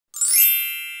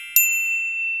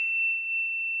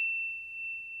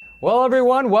Well,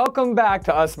 everyone, welcome back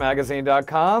to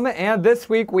usmagazine.com, and this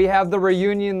week we have the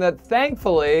reunion that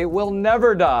thankfully will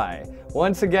never die.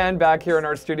 Once again, back here in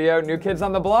our studio, New Kids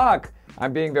on the Block.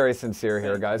 I'm being very sincere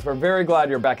here, guys. We're very glad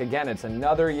you're back again. It's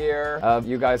another year of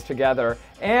you guys together,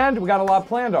 and we got a lot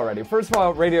planned already. First of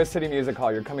all, Radio City Music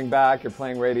Hall. You're coming back. You're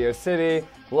playing Radio City,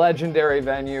 legendary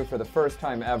venue for the first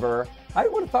time ever. I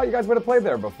would have thought you guys would have played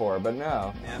there before, but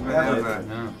no. Never.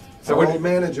 No. So our old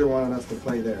manager wanted us to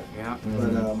play there. Yeah.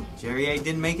 But Jerry A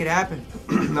didn't make it happen.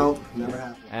 No, never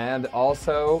happened. And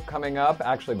also coming up,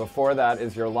 actually before that,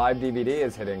 is your live DVD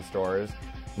is hitting stores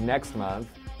next month.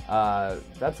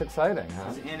 That's exciting,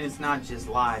 huh? And it's not just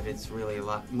live, it's really a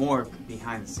lot more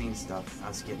behind the scenes stuff.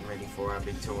 Us getting ready for our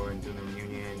big tour and doing the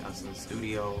reunion, us in the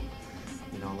studio,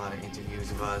 you know, a lot of interviews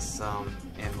of us,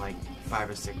 and like 5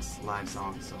 or 6 live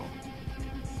songs, so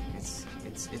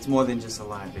it's more than just a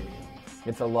live video.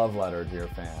 It's a love letter to your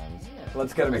fans.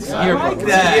 Let's get them I excited. like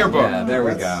that. Yeah, there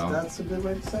we go. That's a good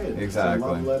way to say it. Exactly. It's a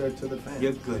love letter to the fans.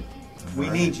 You're good. We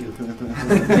need you.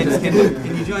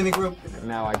 Can you join the group?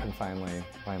 Now I can finally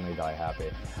die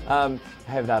happy. I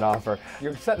have that offer.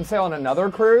 You're setting sail on another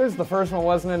cruise? The first one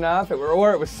wasn't enough?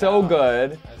 Or it was so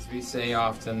good. As we say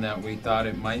often that we thought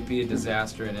it might be a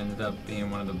disaster, it ended up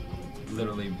being one of the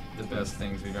literally the best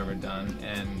things we've ever done,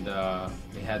 and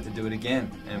we had to do it again,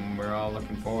 and we're all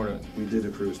looking forward to it. We did a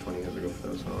cruise 20 years ago for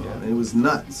those. And it was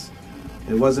nuts.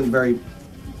 It wasn't very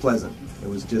pleasant. It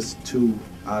was just too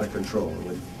out of control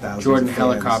with thousands Jordan of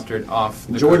fans. helicoptered off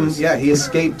the Jordan, cruise. yeah, he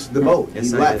escaped the boat. Yes,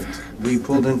 he I left. We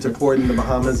pulled into port in the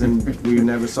Bahamas, and we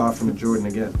never saw from Jordan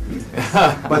again.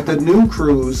 But the new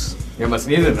cruise, You must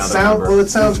need another number. well, it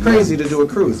sounds crazy to do a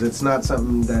cruise. It's not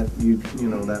something that you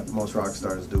know that most rock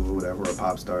stars do or whatever, or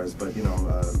pop stars. But you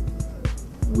know,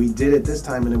 we did it this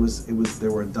time, and it was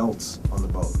there were adults on the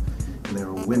boat, and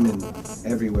there were women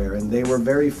everywhere, and they were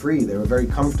very free. They were very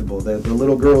comfortable. The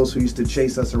little girls who used to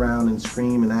chase us around and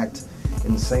scream and act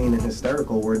insane and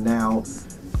hysterical were now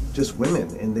just women,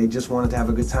 and they just wanted to have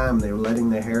a good time. They were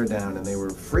letting their hair down, and they were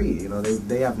free. You know,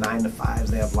 they have 9 to 5s,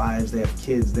 they have lives, they have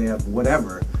kids, they have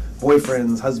whatever,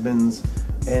 boyfriends, husbands,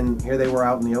 and here they were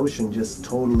out in the ocean just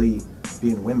totally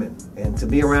being women. And to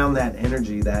be around that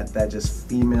energy, that just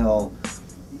female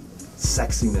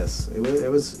sexiness, it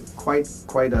was quite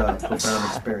a profound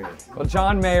experience. Well,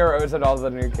 John Mayer owes it all to the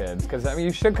New Kids, because I mean,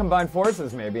 you should combine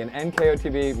forces maybe, an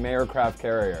NKOTB Mayer Craft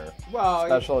Carrier. Well,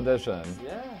 Special edition.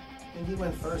 Yeah, And he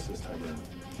went first this time around.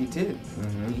 he did.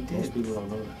 He Most did. people don't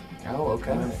know that. Oh,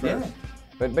 okay. He went Yeah. first.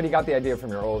 But he got the idea from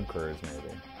your old cruise,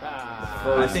 maybe.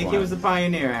 I think he was the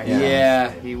pioneer, actually.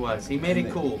 Yeah. He was. He made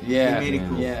it cool. Yeah. He made it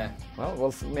cool. Yeah.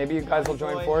 Well, maybe you guys will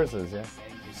join forces, yeah.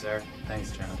 Thank you, sir.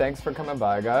 Thanks, John. Thanks for coming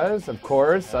by, guys. Of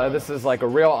course, this is like a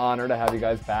real honor to have you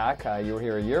guys back. You were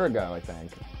here a year ago, I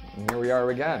think. And here we are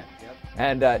again. Yep.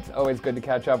 And it's always good to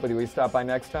catch up with you. Will you stop by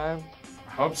next time?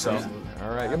 Hope so.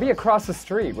 All right. You'll be across the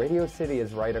street. Radio City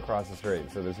is right across the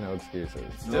street, so there's no excuses.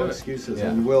 No it. excuses. Yeah.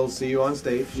 And we'll see you on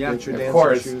stage. Yeah, Get your of dancing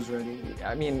course. shoes ready.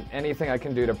 I mean, anything I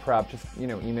can do to prep, just, you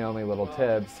know, email me little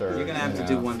tips or... You're going to have to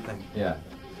do one thing. Yeah.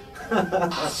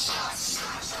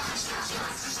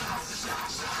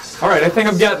 All right, I think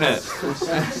I'm getting it.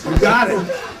 You got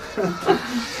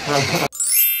it.